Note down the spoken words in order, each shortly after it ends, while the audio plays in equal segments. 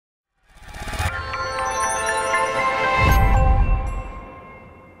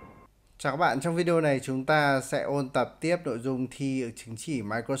Chào các bạn, trong video này chúng ta sẽ ôn tập tiếp nội dung thi ở chứng chỉ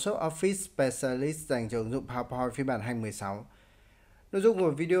Microsoft Office Specialist dành cho ứng dụng PowerPoint phiên bản 2016. Nội dung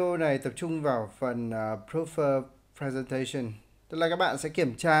của video này tập trung vào phần Proof Presentation, tức là các bạn sẽ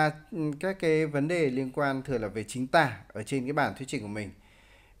kiểm tra các cái vấn đề liên quan thường là về chính tả ở trên cái bản thuyết trình của mình.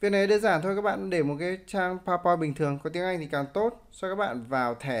 Việc này đơn giản thôi, các bạn để một cái trang PowerPoint bình thường, có tiếng Anh thì càng tốt. Sau các bạn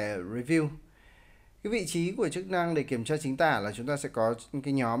vào thẻ Review. Cái vị trí của chức năng để kiểm tra chính tả là chúng ta sẽ có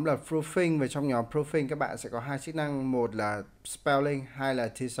cái nhóm là Proofing, và trong nhóm Proofing các bạn sẽ có hai chức năng, một là Spelling, hai là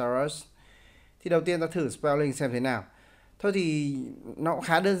Thesaurus. Thì đầu tiên ta thử Spelling xem thế nào. Thôi thì nó cũng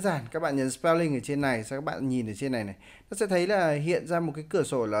khá đơn giản, các bạn nhấn Spelling ở trên này, sau các bạn nhìn ở trên này này, nó sẽ thấy là hiện ra một cái cửa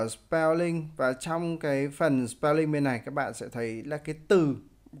sổ là Spelling, và trong cái phần Spelling bên này các bạn sẽ thấy là cái từ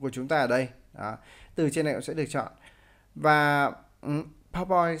của chúng ta ở đây. Đó, từ trên này cũng sẽ được chọn. Và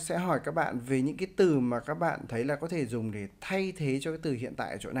PowerPoint sẽ hỏi các bạn về những cái từ mà các bạn thấy là có thể dùng để thay thế cho cái từ hiện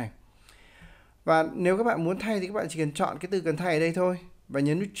tại ở chỗ này. Và nếu các bạn muốn thay thì các bạn chỉ cần chọn cái từ cần thay ở đây thôi và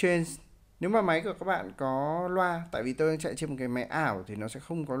nhấn nút Change. Nếu mà máy của các bạn có loa, tại vì tôi đang chạy trên một cái máy ảo thì nó sẽ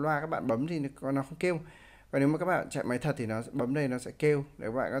không có loa, các bạn bấm thì nó không kêu. Và nếu mà các bạn chạy máy thật thì nó bấm đây nó sẽ kêu để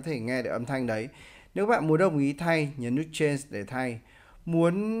các bạn có thể nghe được âm thanh đấy. Nếu các bạn muốn đồng ý thay, nhấn nút Change để thay.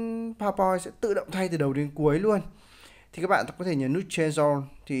 Muốn PowerPoint sẽ tự động thay từ đầu đến cuối luôn thì các bạn có thể nhấn nút Change All,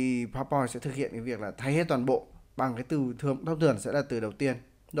 thì PowerPoint sẽ thực hiện cái việc là thay hết toàn bộ bằng cái từ thông thường sẽ là từ đầu tiên.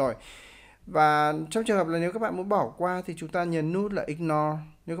 Rồi. Và trong trường hợp là nếu các bạn muốn bỏ qua thì chúng ta nhấn nút là Ignore.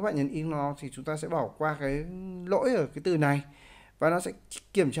 Nếu các bạn nhấn Ignore thì chúng ta sẽ bỏ qua cái lỗi ở cái từ này và nó sẽ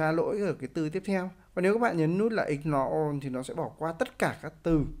kiểm tra lỗi ở cái từ tiếp theo. Và nếu các bạn nhấn nút là Ignore All thì nó sẽ bỏ qua tất cả các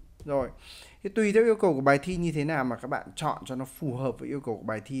từ. Rồi. Thì tùy theo yêu cầu của bài thi như thế nào mà các bạn chọn cho nó phù hợp với yêu cầu của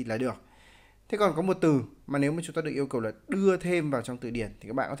bài thi là được. Thế còn có một từ mà nếu mà chúng ta được yêu cầu là đưa thêm vào trong từ điển thì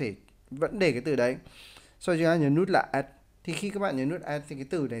các bạn có thể vẫn để cái từ đấy. Sau đó nhấn nút là Add. Thì khi các bạn nhấn nút Add thì cái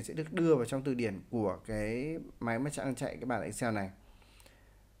từ này sẽ được đưa vào trong từ điển của cái máy mà chạy cái bản Excel này.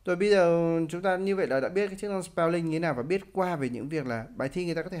 Rồi bây giờ chúng ta như vậy là đã biết cái chức năng Spelling như thế nào và biết qua về những việc là bài thi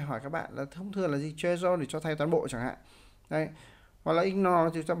người ta có thể hỏi các bạn là thông thường là gì, Change All để cho thay toàn bộ chẳng hạn. Đấy. Hoặc là Ignore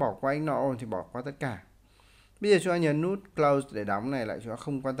thì chúng ta bỏ qua Ignore All thì bỏ qua tất cả. Bây giờ chúng ta nhấn nút Close để đóng này lại, chúng ta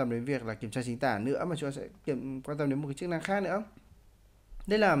không quan tâm đến việc là kiểm tra chính tả nữa mà chúng ta sẽ quan tâm đến một cái chức năng khác nữa.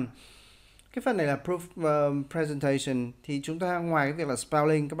 Đây là cái phần này là Proof Presentation, thì chúng ta ngoài cái việc là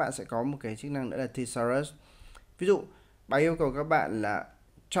Spelling các bạn sẽ có một cái chức năng nữa là Thesaurus. Ví dụ bài yêu cầu các bạn là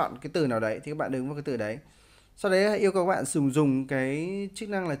chọn cái từ nào đấy thì các bạn đứng vào cái từ đấy. Sau đấy yêu cầu các bạn dùng cái chức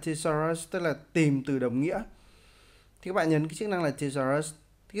năng là Thesaurus, tức là tìm từ đồng nghĩa. Thì các bạn nhấn cái chức năng là Thesaurus.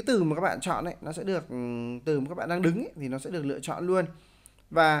 Cái từ mà các bạn chọn ấy, nó sẽ được, từ mà các bạn đang đứng ấy, thì nó sẽ được lựa chọn luôn.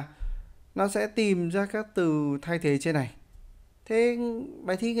 Và nó sẽ tìm ra các từ thay thế trên này. Thế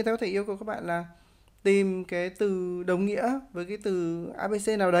bài thi người ta có thể yêu cầu các bạn là tìm cái từ đồng nghĩa với cái từ ABC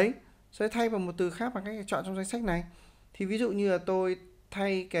nào đấy, sẽ thay vào một từ khác bằng cách chọn trong danh sách này. Thì ví dụ như là tôi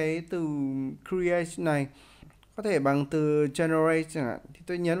thay cái từ create này có thể bằng từ generate chẳng hạn, thì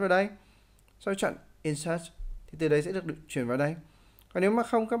tôi nhấn vào đây, sau chọn insert thì từ đấy sẽ được chuyển vào đây. Còn nếu mà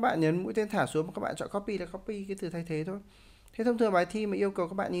không, các bạn nhấn mũi tên thả xuống và các bạn chọn copy là copy cái từ thay thế thôi. Thế thông thường bài thi mà yêu cầu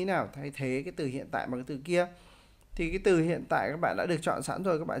các bạn như thế nào, thay thế cái từ hiện tại bằng cái từ kia, thì cái từ hiện tại các bạn đã được chọn sẵn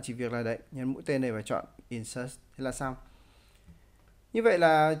rồi, các bạn chỉ việc là đấy, nhấn mũi tên này và chọn insert, thế là xong. Như vậy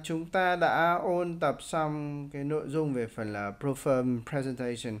là chúng ta đã ôn tập xong cái nội dung về phần là Proof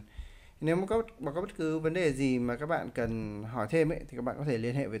Presentation. Nếu mà có bất cứ vấn đề gì mà các bạn cần hỏi thêm ấy, thì các bạn có thể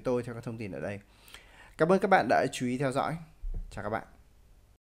liên hệ với tôi theo các thông tin ở đây. Cảm ơn các bạn đã chú ý theo dõi. Chào các bạn.